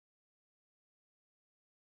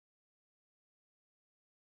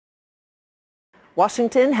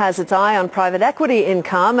Washington has its eye on private equity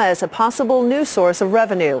income as a possible new source of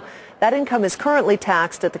revenue. That income is currently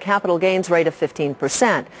taxed at the capital gains rate of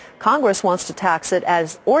 15%. Congress wants to tax it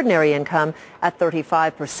as ordinary income at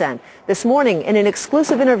 35%. This morning, in an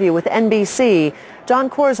exclusive interview with NBC, John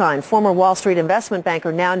Corzine, former Wall Street investment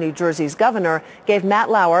banker, now New Jersey's governor, gave Matt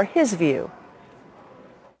Lauer his view.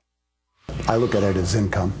 I look at it as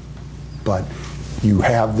income, but you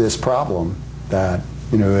have this problem that,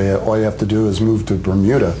 all you have to do is move to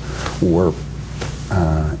Bermuda or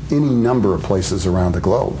any number of places around the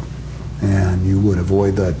globe, and you would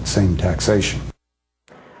avoid that same taxation.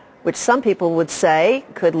 Which some people would say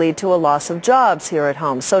could lead to a loss of jobs here at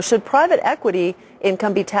home. So should private equity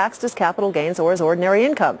income be taxed as capital gains or as ordinary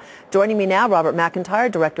income? Joining me now, Robert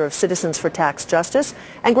McIntyre, Director of Citizens for Tax Justice,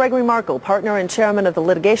 and Gregory Markle, Partner and Chairman of the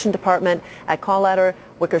Litigation Department at Collier,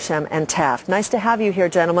 Wickersham and Taft. Nice to have you here,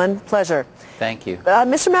 gentlemen. Pleasure. Thank you.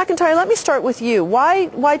 Mr. McIntyre, let me start with you.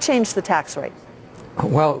 Why change the tax rate?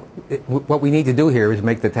 Well, what we need to do here is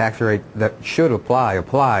make the tax rate that should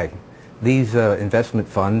apply. These investment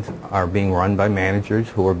funds are being run by managers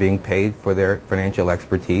who are being paid for their financial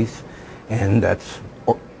expertise, and that's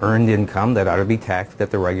earned income that ought to be taxed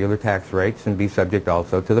at the regular tax rates and be subject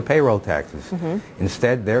also to the payroll taxes.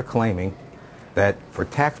 Instead, they're claiming that for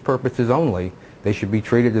tax purposes only, they should be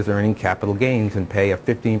treated as earning capital gains and pay a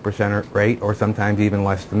 15% rate or sometimes even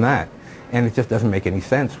less than that. And it just doesn't make any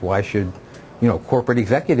sense. Why should corporate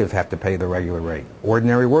executives have to pay the regular rate?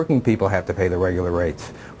 Ordinary working people have to pay the regular rates.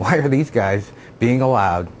 Why are these guys being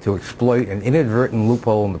allowed to exploit an inadvertent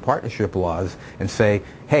loophole in the partnership laws and say,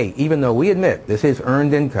 hey, even though we admit this is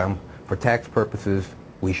earned income, for tax purposes,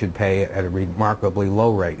 we should pay it at a remarkably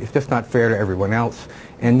low rate? It's just not fair to everyone else.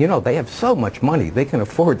 And, they have so much money, they can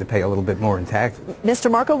afford to pay a little bit more in taxes.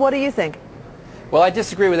 Mr. Markle, what do you think? Well, I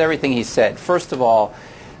disagree with everything he said. First of all,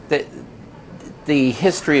 the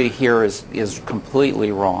history here is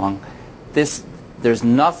completely wrong. There's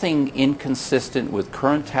nothing inconsistent with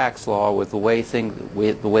current tax law with the way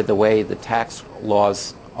the tax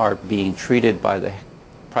laws are being treated by the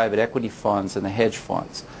private equity funds and the hedge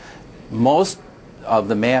funds. Most of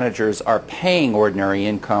the managers are paying ordinary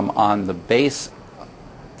income on the base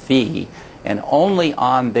fee, and only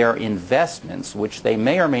on their investments, which they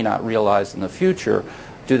may or may not realize in the future,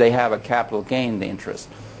 do they have a capital gain interest.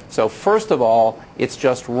 So first of all, it's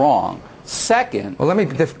just wrong. Second... Well, let me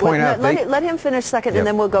just point out... Let him finish second, and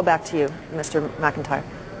then we'll go back to you, Mr. McIntyre.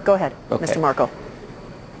 Go ahead, okay. Mr. Markle.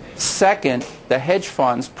 Second, the hedge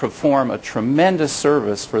funds perform a tremendous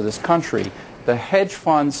service for this country. The hedge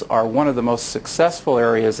funds are one of the most successful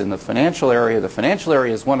areas in the financial area. The financial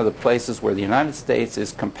area is one of the places where the United States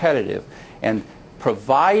is competitive. And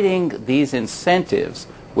providing these incentives,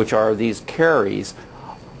 which are these carries,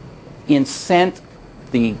 incent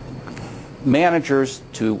the managers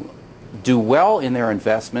to do well in their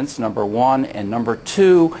investments, number one, and number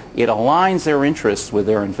two, it aligns their interests with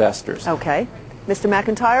their investors. Okay. Mr.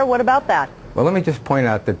 McIntyre, what about that? Well, let me just point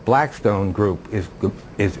out that Blackstone Group is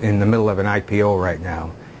in the middle of an IPO right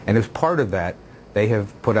now. And as part of that, they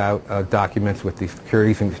have put out documents with the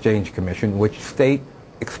Securities and Exchange Commission which state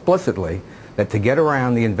explicitly that to get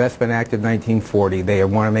around the Investment Act of 1940, they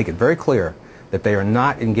want to make it very clear that they are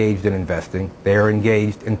not engaged in investing. They are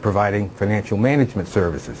engaged in providing financial management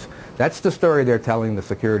services. That's the story they're telling the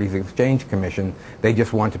Securities and Exchange Commission. They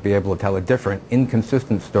just want to be able to tell a different,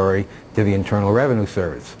 inconsistent story to the Internal Revenue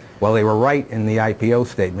Service. While they were right in the IPO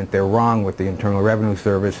statement, they're wrong with the Internal Revenue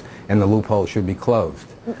Service, and the loophole should be closed.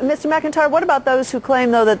 Mr. McIntyre, what about those who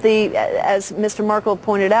claim, though, that as Mr. Markle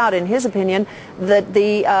pointed out in his opinion, that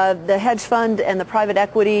the hedge fund and the private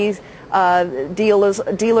equities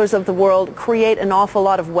dealers of the world create an awful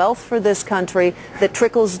lot of wealth for this country that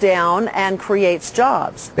trickles down and creates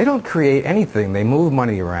jobs? They don't create anything. They move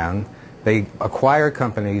money around. They acquire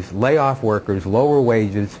companies, lay off workers, lower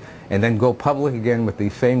wages, and then go public again with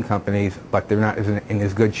these same companies, but they're not in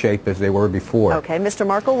as good shape as they were before. Okay. Mr.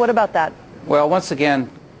 Markle, what about that? Well, once again,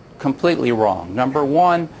 completely wrong. Number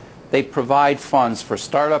one, they provide funds for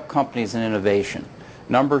startup companies and innovation.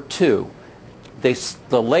 Number two,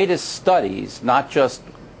 the latest studies, not just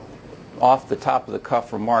off the top of the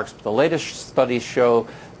cuff remarks, but the latest studies show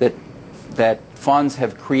that funds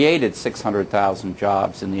have created 600,000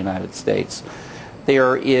 jobs in the United States.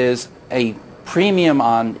 There is a premium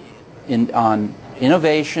on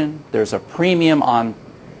innovation. There's a premium on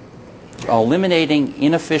eliminating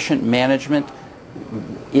inefficient management.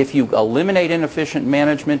 If you eliminate inefficient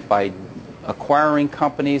management by acquiring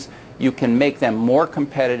companies, you can make them more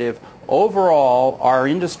competitive, Overall, our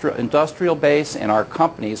industrial base and our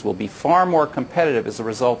companies will be far more competitive as a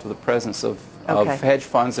result of the presence of hedge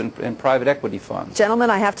funds and private equity funds. Gentlemen,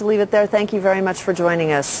 I have to leave it there. Thank you very much for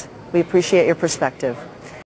joining us. We appreciate your perspective.